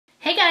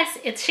Hey guys,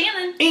 it's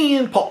Shannon.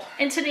 And Paul.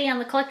 And today on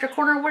the Collector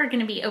Corner, we're going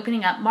to be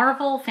opening up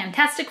Marvel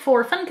Fantastic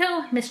Four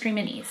Funko Mystery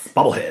Minis.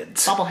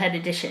 Bobbleheads. Bobblehead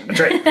edition. That's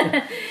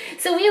right.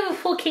 So we have a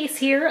full case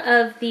here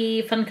of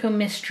the Funko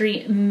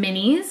Mystery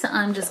Minis.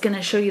 I'm just going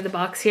to show you the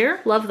box here.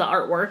 Love the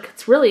artwork.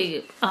 It's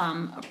really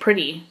a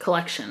pretty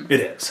collection. It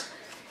is.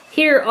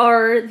 Here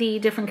are the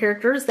different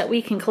characters that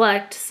we can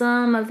collect.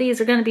 Some of these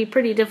are going to be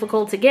pretty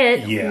difficult to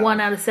get. Yeah. 1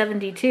 out of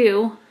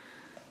 72.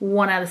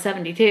 1 out of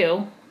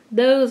 72.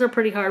 Those are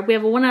pretty hard. We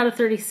have a 1 out of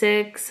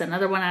 36,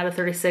 another 1 out of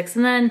 36,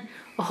 and then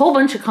a whole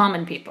bunch of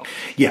common people.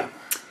 Yeah.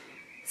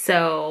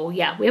 So,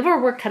 yeah, we have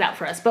our work cut out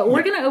for us. But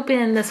we're going to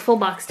open this full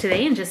box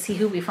today and just see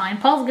who we find.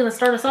 Paul's going to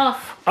start us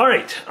off. All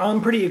right.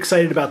 I'm pretty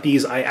excited about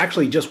these. I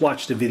actually just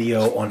watched a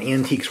video on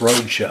Antiques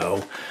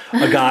Roadshow.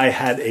 A guy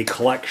had a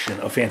collection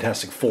of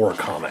Fantastic Four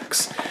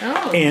comics.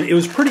 Oh. And it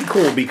was pretty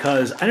cool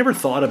because I never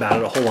thought about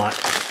it a whole lot.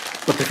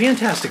 But the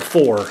Fantastic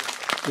Four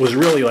was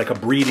really like a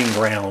breeding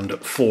ground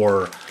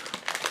for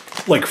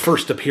like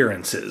first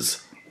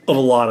appearances of a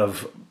lot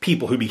of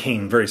people who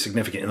became very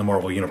significant in the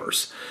Marvel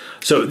Universe.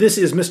 So this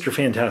is Mr.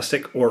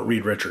 Fantastic, or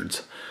Reed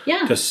Richards.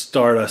 Yeah. To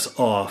start us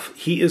off.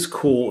 He is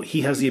cool.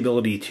 He has the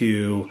ability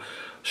to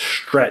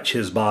stretch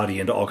his body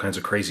into all kinds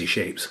of crazy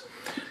shapes.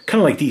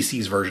 Kind of like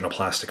DC's version of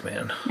Plastic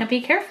Man. Now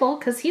be careful,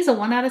 because he's a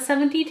 1 out of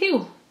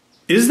 72.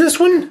 Is this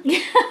one?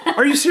 Yeah.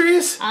 Are you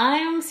serious?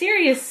 I'm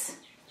serious.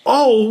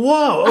 Oh,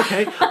 whoa,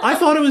 okay. I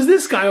thought it was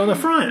this guy on the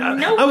front.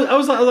 Nope. I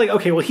was like,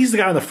 okay, well, he's the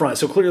guy on the front,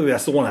 so clearly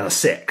that's the 1 out of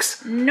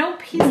 6.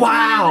 Nope, he's 1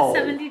 out of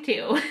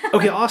 72.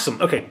 Okay,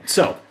 awesome. Okay,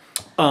 so,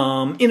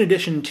 in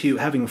addition to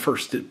having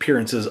first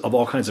appearances of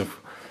all kinds of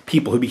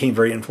people who became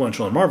very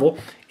influential in Marvel,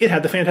 it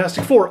had the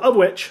Fantastic Four, of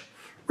which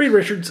Reed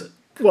Richards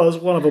was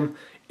one of them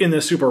in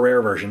this super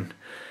rare version.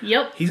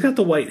 Yep. He's got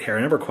the white hair.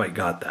 I never quite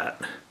got that.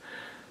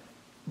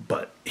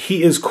 But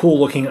he is cool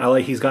looking. I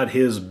like he's got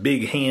his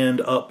big hand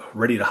up,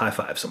 ready to high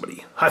five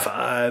somebody. High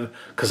five,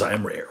 because I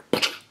am rare.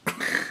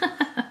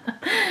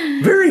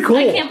 Very cool.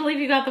 I can't believe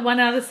you got the 1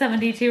 out of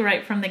 72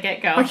 right from the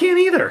get-go. I can't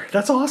either.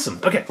 That's awesome.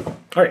 Okay.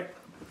 All right.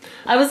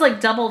 I was like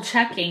double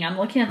checking. I'm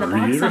looking at the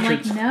box. I'm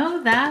like,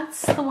 no,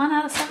 that's the 1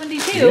 out of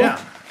 72. Yeah.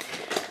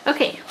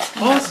 Okay.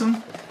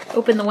 Awesome.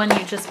 Open the one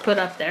you just put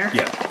up there.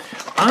 Yeah.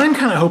 I'm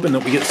kind of hoping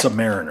that we get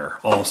Submariner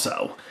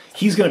also.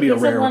 He's going to be a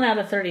rare 1 out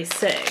of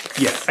 36.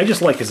 Yeah, I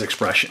just like his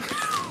expression.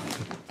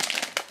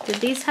 Did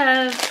these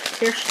have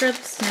hair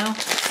strips? No?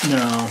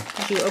 No.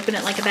 Did you open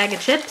it like a bag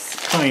of chips?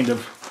 Kind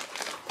of.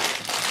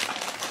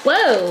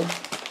 Whoa.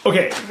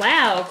 Okay.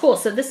 Wow, cool.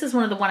 So this is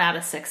one of the 1 out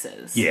of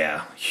 6s.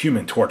 Yeah,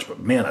 Human Torch,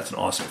 but man, that's an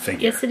awesome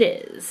figure. Yes, it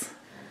is.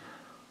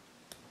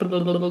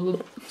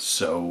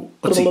 So,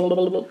 let's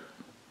see.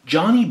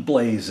 Johnny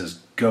Blaze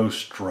is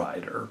Ghost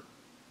Rider.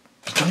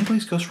 Is Johnny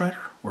Blaze Ghost Rider?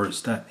 Or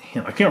is that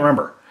him? I can't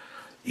remember.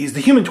 He's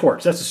the Human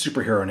Torch. That's a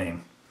superhero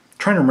name. I'm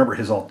trying to remember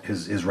his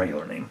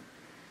regular name.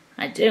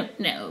 I don't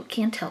know.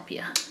 Can't help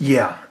you.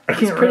 Yeah. I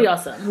can't It's pretty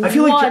awesome. I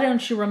feel Why like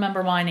don't you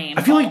remember my name?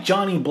 I feel like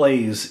Johnny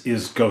Blaze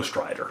is Ghost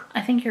Rider.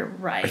 I think you're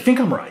right. I think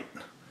I'm right.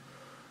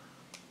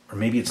 Or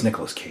maybe it's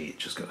Nicolas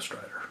Cage as Ghost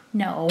Rider.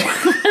 No.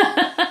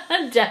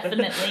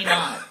 Definitely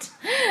not.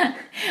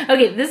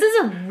 Okay, this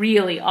is a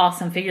really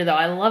awesome figure, though.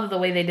 I love the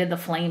way they did the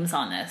flames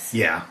on this.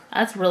 Yeah.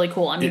 That's really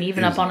cool. I mean,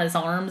 even up on his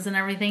arms and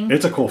everything.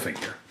 It's a cool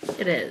figure.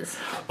 It is.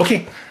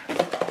 Okay.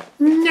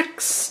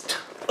 Next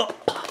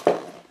up.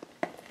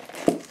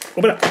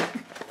 Open up.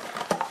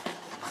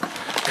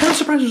 Kind of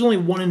surprised there's only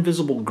one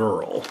invisible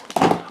girl.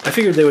 I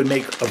figured they would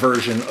make a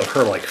version of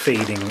her, like,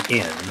 fading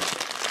in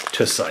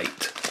to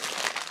sight.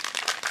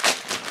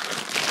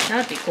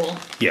 That'd be cool.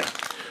 Yeah.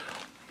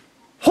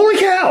 Holy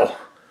cow!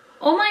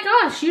 Oh my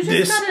gosh, you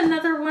just got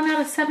another 1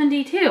 out of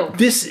 72.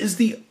 This is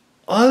the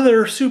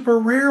other super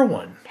rare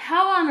one.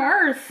 How on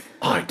earth?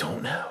 I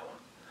don't know.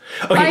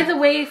 Okay. By the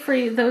way,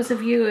 for those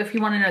of you, if you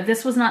want to know,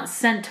 this was not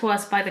sent to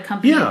us by the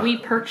company. Yeah. We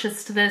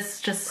purchased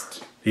this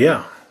just...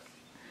 Yeah.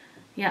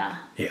 Yeah.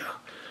 Yeah.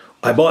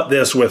 I bought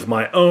this with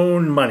my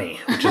own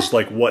money, which is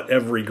like what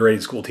every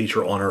grade school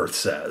teacher on earth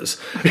says.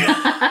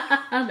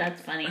 Oh,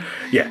 that's funny.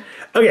 Yeah.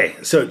 Okay,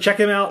 so check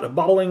him out.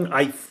 Bobbling.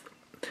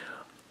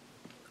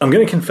 I'm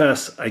going to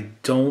confess, I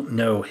don't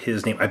know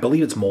his name. I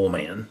believe it's Mole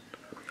Man.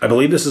 I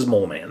believe this is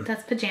Mole Man.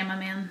 That's Pajama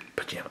Man.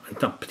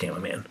 It's not Pajama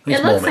Man.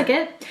 It looks like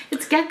it.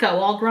 It's Gecko,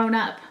 all grown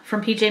up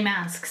from PJ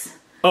Masks.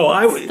 Oh,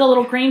 It's the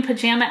little green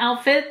pajama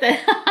outfit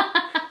that...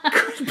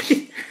 Could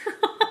be.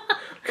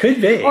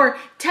 Could be. Or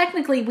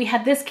technically, we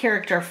had this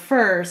character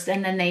first,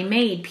 and then they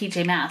made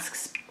PJ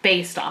Masks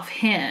based off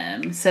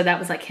him. So that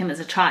was like him as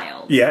a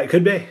child. Yeah, it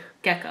could be.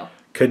 Gecko.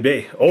 Could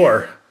be.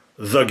 Or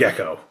the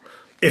Gecko.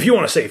 If you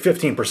want to save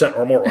 15%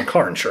 or more on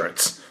car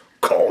insurance,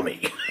 call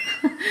me.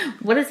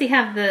 What does he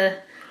have the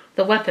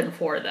weapon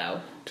for,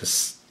 though?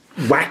 Just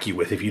whack you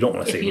with if you don't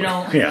want to save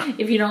money. Yeah.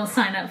 If you don't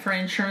sign up for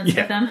insurance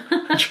with them.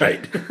 That's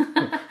right.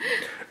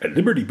 At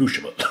Liberty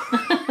Bushima.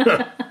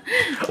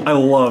 I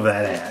love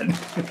that ad.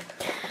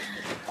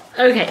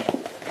 Okay.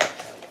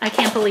 I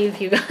can't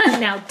believe you got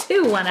now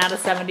 2 1 out of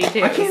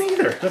 72. I can't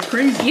either. That's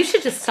crazy. You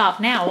should just stop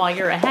now while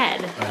you're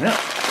ahead. I know.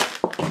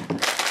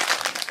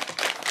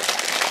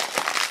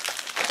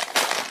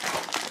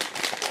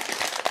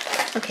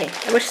 Okay,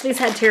 I wish these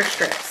had tear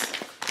strips.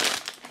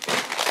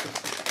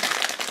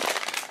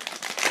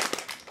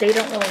 They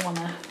don't really want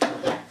to...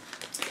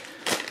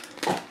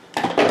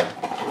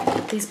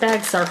 These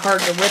bags are hard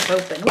to rip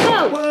open.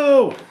 Whoa!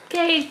 Whoa!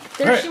 Okay,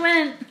 there she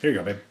went. Here you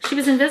go, babe. She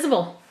was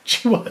invisible.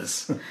 She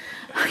was.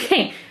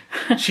 Okay.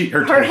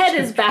 Her head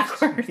is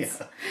backwards.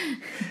 Yeah.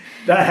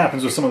 That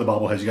happens with some of the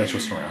bobbleheads. You gotta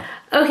twist them around.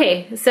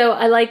 Okay, so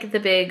I like the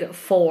big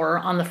 4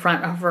 on the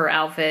front of her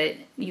outfit.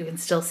 You can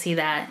still see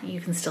that.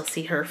 You can still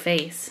see her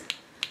face.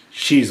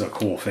 She's a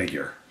cool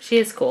figure. She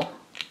is cool.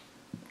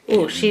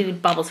 Ooh, she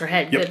bobbles her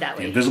head good that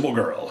way. Invisible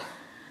girl.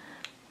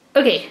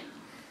 Okay.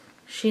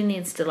 She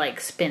needs to, like,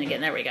 spin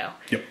again. There we go.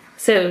 Yep.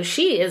 So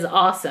she is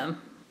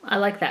awesome. I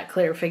like that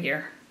clear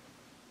figure.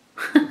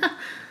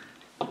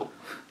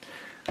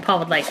 Paul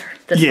would like her.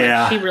 This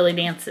one. She really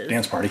dances.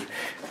 Dance party.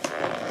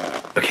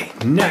 Okay,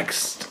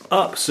 next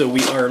up, so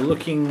we are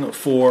looking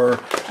for...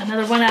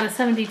 Another 1 out of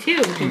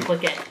 72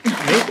 duplicate.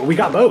 We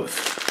got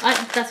both.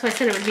 That's why I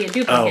said it would be a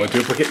duplicate. Oh, a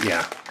duplicate?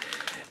 Yeah.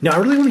 Now, I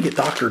really want to get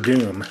Dr.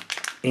 Doom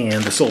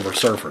and the Silver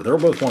Surfer. They're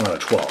both 1 out of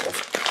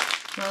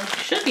 12. Well,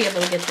 you should be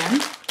able to get them.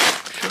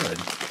 Should.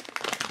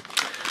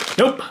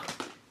 Nope.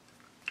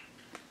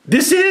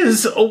 This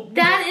is...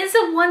 That is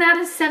a 1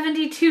 out of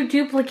 72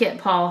 duplicate,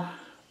 Paul.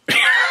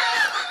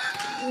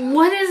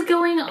 What is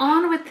going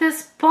on with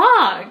this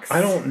box?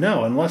 I don't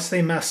know, unless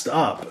they messed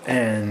up.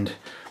 And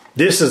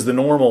this is the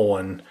normal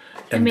one,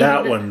 and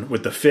that one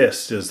with the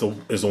fist is the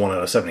 1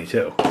 out of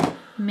 72.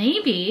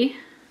 Maybe.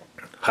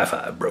 High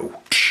five, bro.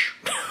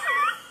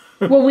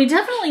 Well, we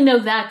definitely know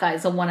that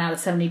guy's a 1 out of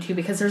 72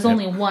 because there's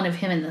only one of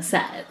him in the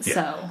set. Yeah.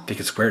 So take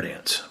a square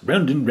dance.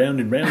 Round and round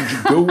and round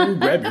you go.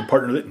 Grab your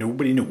partner that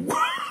nobody knew.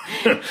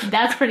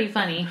 That's pretty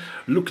funny.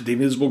 Look at the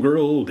invisible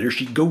girl. There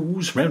she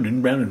goes. Round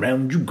and round and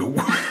round you go.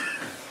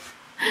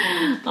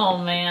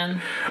 Oh,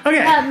 man.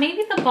 Okay.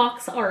 Maybe the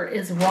box art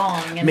is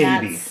wrong and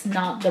that's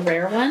not the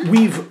rare one.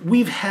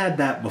 We've had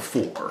that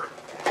before.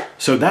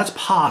 So that's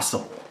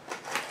possible.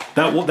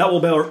 That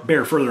will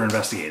bear further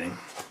investigating.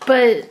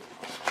 But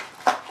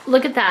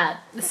look at that.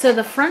 So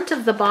the front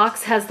of the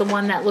box has the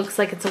one that looks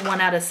like it's a 1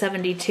 out of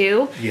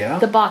 72. Yeah.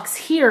 The box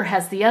here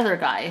has the other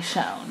guy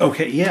shown.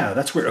 Okay, yeah,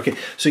 that's weird. Okay,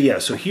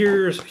 so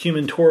here's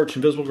Human Torch,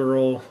 Invisible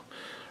Girl,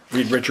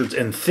 Reed Richards,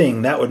 and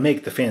Thing. That would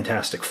make the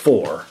Fantastic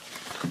Four.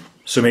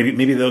 So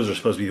maybe those are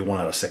supposed to be the 1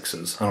 out of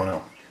 6s. I don't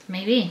know.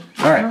 Maybe.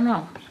 All right. I don't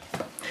know.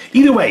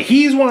 Either way,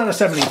 he's 1 out of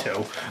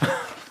 72.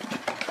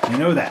 You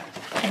know that.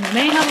 And you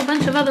may have a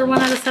bunch of other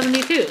 1 out of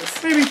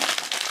 72s. Maybe.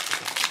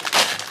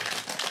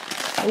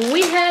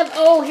 We have...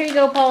 Oh, here you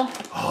go, Paul.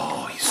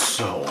 Oh, he's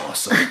so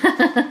awesome.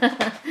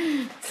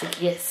 It's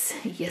like, yes,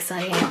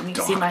 I am. You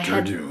see my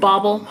head Doom.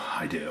 Bobble?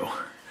 I do.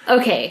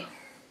 Okay.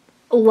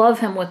 Love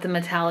him with the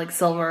metallic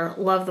silver.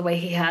 Love the way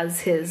he has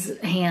his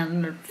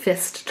hand or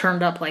fist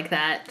turned up like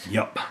that.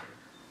 Yup.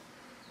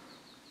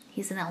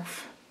 He's an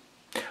elf.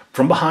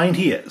 From behind,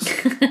 he is.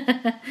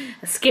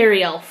 A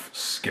scary elf.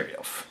 Scary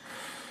elf.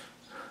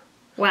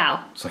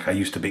 Wow. It's like I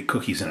used to bake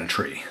cookies in a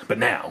tree, but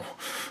now...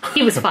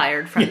 He was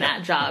fired from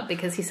that job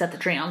because he set the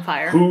tree on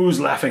fire. Who's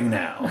laughing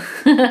now?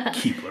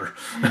 Keebler.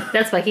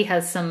 That's why he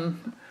has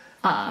some...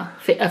 a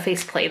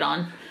faceplate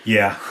on.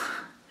 Yeah.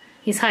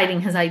 He's hiding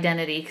his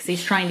identity because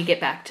he's trying to get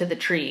back to the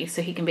tree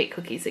so he can bake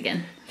cookies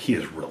again. He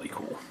is really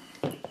cool.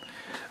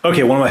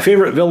 Okay, one of my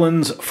favorite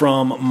villains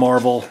from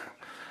Marvel.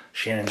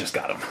 Shannon just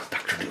got him.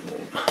 Dr.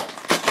 Doom.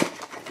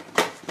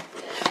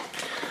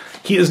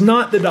 He is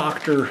not the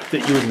doctor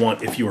that you would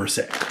want if you were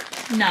sick.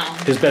 No.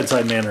 His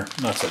bedside manner,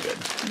 not so good.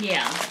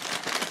 Yeah.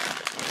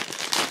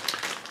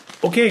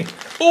 Okay.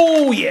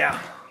 Oh,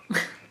 yeah.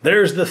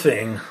 There's the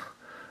Thing.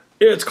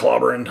 It's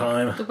clobbering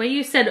time. The way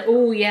you said,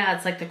 oh, yeah,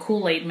 it's like the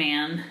Kool-Aid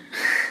Man.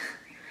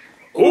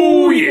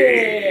 Oh,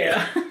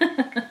 yeah.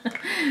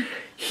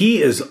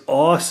 He is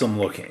awesome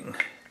looking.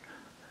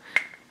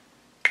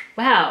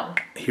 Wow.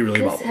 He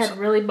really bobbles. His head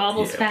really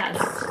bobbles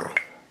fast.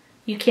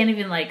 You can't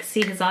even, like,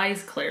 see his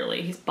eyes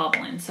clearly. He's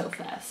bobbling so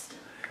fast.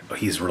 Oh,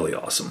 he's really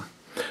awesome.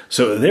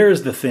 So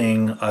there's the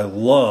Thing. I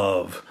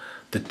love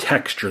the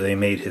texture they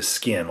made his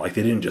skin. Like,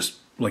 they didn't just,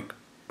 like,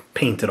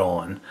 paint it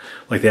on.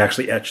 Like, they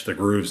actually etched the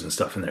grooves and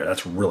stuff in there.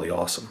 That's really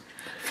awesome.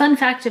 Fun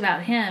fact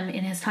about him,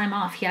 in his time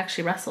off, he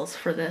actually wrestles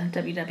for the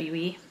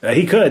WWE.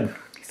 He could.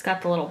 He's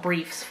got the little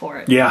briefs for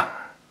it. Yeah.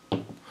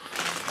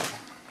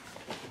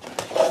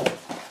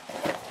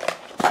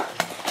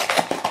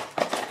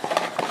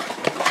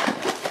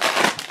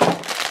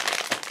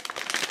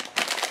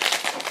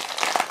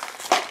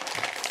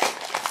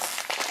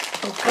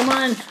 Oh, come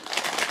on.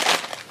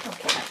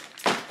 Okay.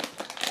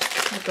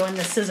 We're going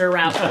the scissor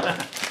route.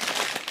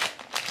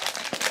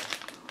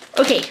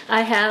 Okay,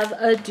 I have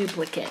a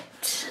duplicate.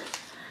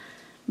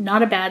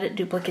 Not a bad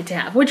duplicate to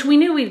have, which we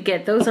knew we'd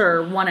get. Those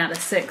are 1 out of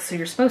 6, so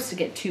you're supposed to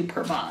get 2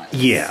 per box.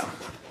 Yeah.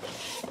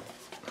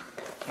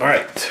 All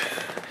right.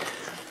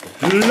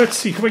 Let's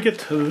see who I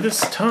get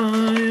this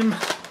time.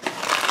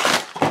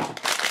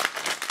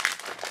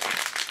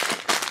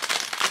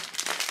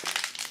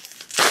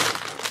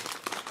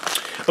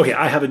 Okay,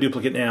 I have a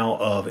duplicate now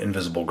of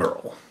Invisible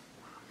Girl.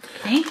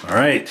 definitely. All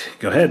right,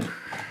 go ahead.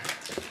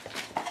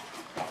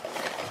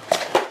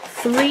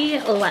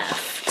 3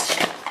 left.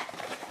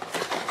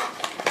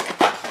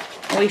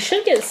 We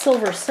should get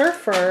Silver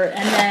Surfer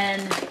and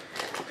then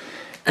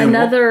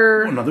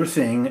another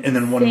thing, and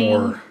then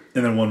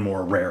one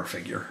more rare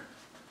figure.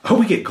 I hope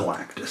we get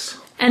Galactus.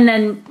 And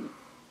then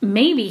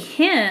maybe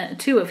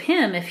two of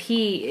him if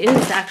he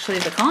is actually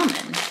the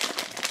common.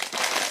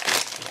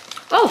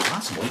 Oh,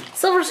 possibly.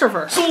 Silver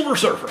Surfer. Silver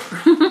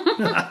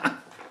Surfer.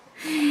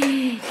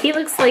 He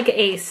looks like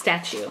a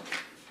statue.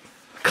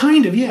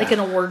 Kind of, yeah. Like an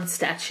award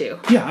statue.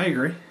 Yeah, I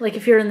agree. Like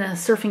if you're in the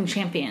surfing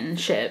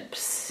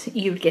championships,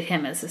 you'd get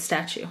him as a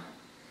statue.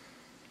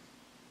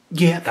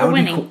 Yeah, that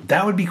would be cool.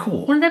 That would be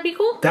cool. Wouldn't that be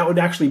cool? That would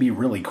actually be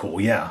really cool,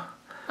 yeah.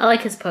 I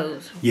like his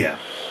pose. Yeah.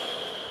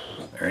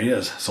 There he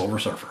is, Silver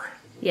Surfer.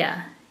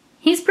 Yeah.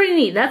 He's pretty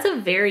neat. That's a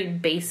very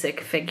basic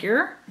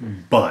figure.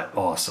 But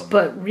awesome.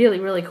 But really,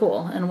 really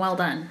cool and well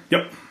done.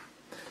 Yep.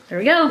 There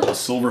we go.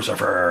 Silver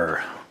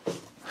Surfer.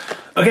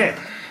 Okay.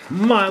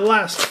 My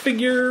last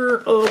figure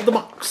of the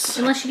box.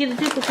 Unless you get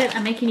a duplicate,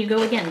 I'm making you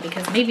go again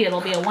because maybe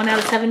it'll be a 1 out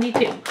of 72.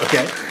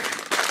 Okay.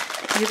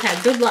 You've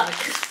had good luck.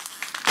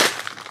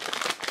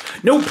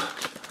 Nope.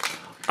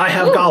 I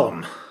have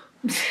Gollum.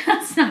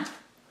 That's not...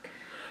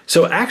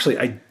 So actually,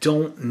 I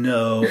don't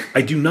know.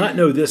 I do not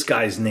know this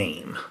guy's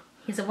name.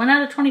 He's a 1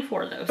 out of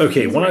 24 though. So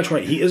okay, 1 out of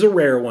 20. He is a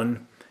rare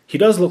one. He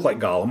does look like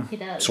Gollum. He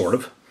does. Sort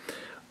of.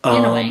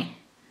 In a way.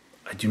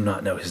 I do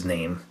not know his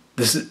name.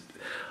 This is...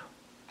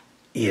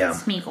 Yeah.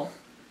 Smeagol.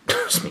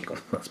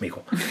 Smeagol, not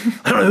Smeagol.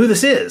 I don't know who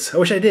this is. I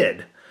wish I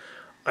did.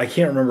 I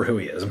can't remember who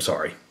he is. I'm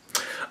sorry.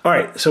 All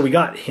right, so we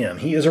got him.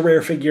 He is a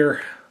rare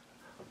figure.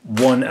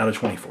 1 out of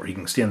 24. He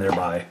can stand there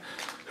by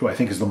who I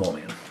think is the Mole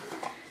Man.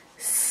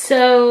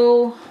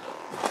 So,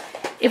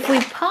 if we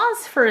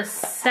pause for a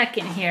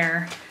second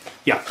here.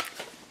 Yeah.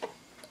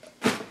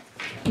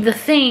 The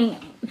thing...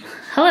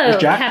 Hello,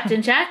 Jack?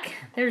 Captain Jack.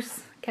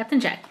 There's Captain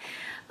Jack.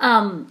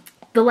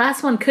 The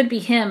last one could be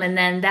him, and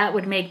then that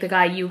would make the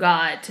guy you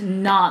got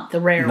not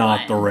the rare one.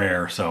 Not the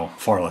rare, so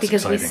far less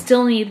because exciting. we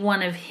still need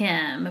one of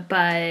him,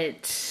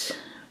 but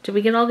did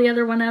we get all the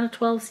other 1 out of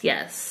 12s?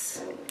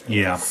 Yes.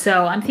 Yeah.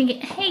 So I'm thinking,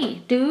 hey,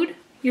 dude,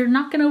 you're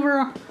knocking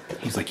over...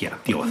 He's like, yeah,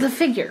 deal with the it.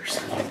 figures.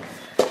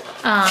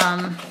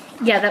 Yeah,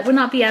 that would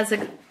not be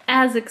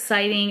as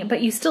exciting,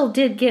 but you still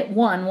did get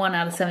 1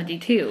 out of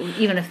 72,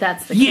 even if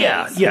that's the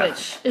case,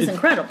 which is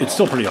incredible. It's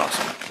still pretty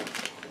awesome.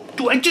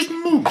 Do I just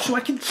move so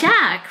I can...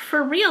 Jack,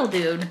 for real,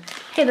 dude.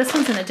 Hey, this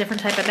one's in a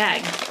different type of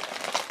bag.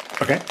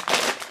 Okay.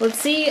 Let's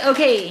see.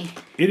 Okay.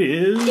 It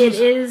is... It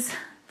is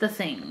the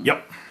Thing.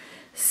 Yep.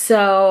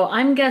 So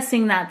I'm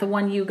guessing that the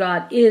one you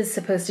got is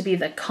supposed to be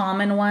the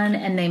common one,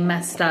 and they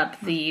messed up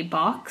the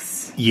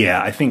box.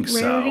 Yeah, I think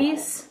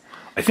rarities. So.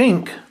 I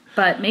think...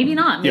 But maybe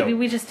not. Maybe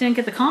we just didn't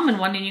get the common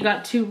one and you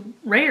got 2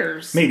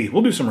 rares. Maybe.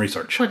 We'll do some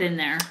research. Put in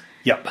there.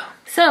 Yep.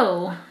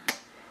 So,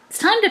 it's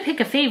time to pick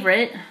a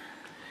favorite.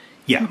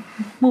 Yeah.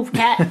 Move,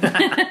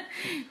 cat.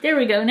 There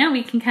we go. Now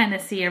we can kind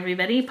of see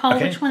everybody. Paul,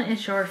 okay. Which one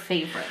is your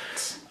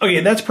favorite? Okay,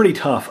 that's pretty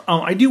tough.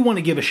 I do want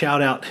to give a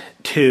shout out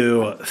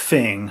to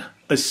Thing,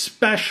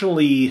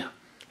 especially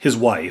his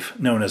wife,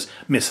 known as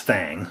Miss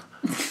Thang.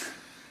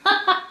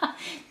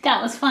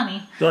 That was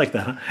funny. You like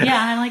that, huh?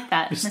 Yeah, I like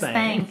that. Miss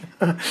Thang.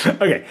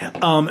 Okay,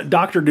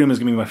 Dr. Doom is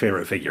going to be my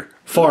favorite figure.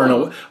 Far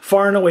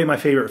and away my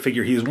favorite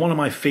figure. He is one of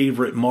my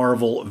favorite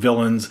Marvel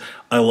villains.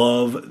 I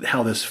love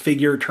how this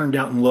figure turned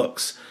out and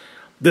looks.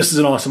 This is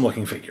an awesome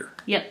looking figure.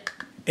 Yep.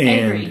 And I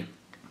agree.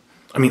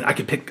 I mean, I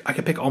could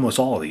pick almost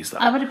all of these though.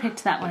 I would have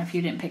picked that one if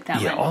you didn't pick that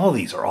one. Yeah, all of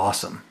these are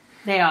awesome.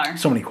 They are.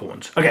 So many cool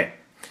ones. Okay.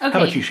 How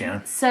about you,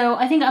 Shannon? So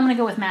I think I'm going to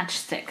go with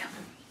Matchstick.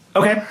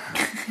 Okay.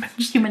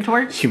 Human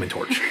Torch? Human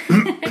Torch.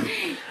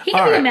 He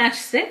can be a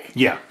matchstick.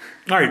 Yeah.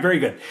 All right, very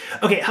good.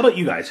 Okay, how about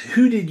you guys?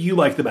 Who did you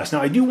like the best?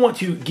 Now, I do want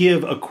to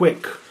give a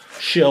quick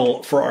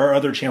shill for our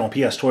other channel,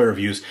 PS Toy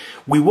Reviews.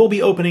 We will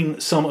be opening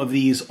some of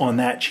these on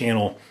that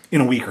channel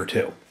in a week or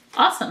 2.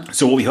 Awesome.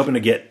 So we'll be hoping to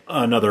get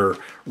another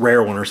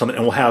rare one or something,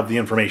 and we'll have the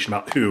information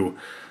about who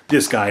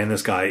this guy and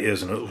this guy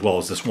is, and as well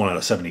as this 1 out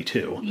of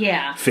 72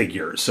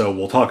 figure. So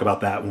we'll talk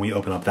about that when we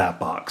open up that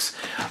box.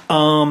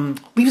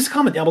 Leave us a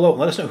comment down below and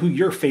let us know who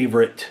your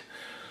favorite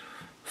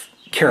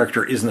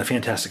character is in the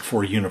Fantastic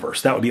Four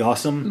universe. That would be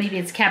awesome. Maybe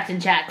it's Captain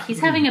Jack. He's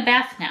having a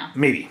bath now.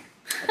 Maybe.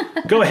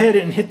 Go ahead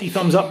and hit the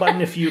thumbs up button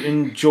if you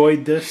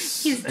enjoyed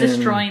this. He's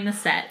destroying the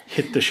set.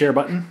 Hit the share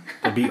button.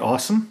 That'd be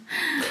awesome.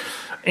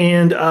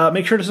 And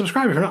make sure to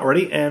subscribe if you're not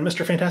already, and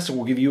Mr. Fantastic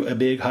will give you a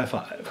big high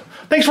five.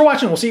 Thanks for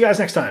watching. We'll see you guys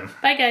next time.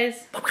 Bye,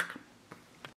 guys.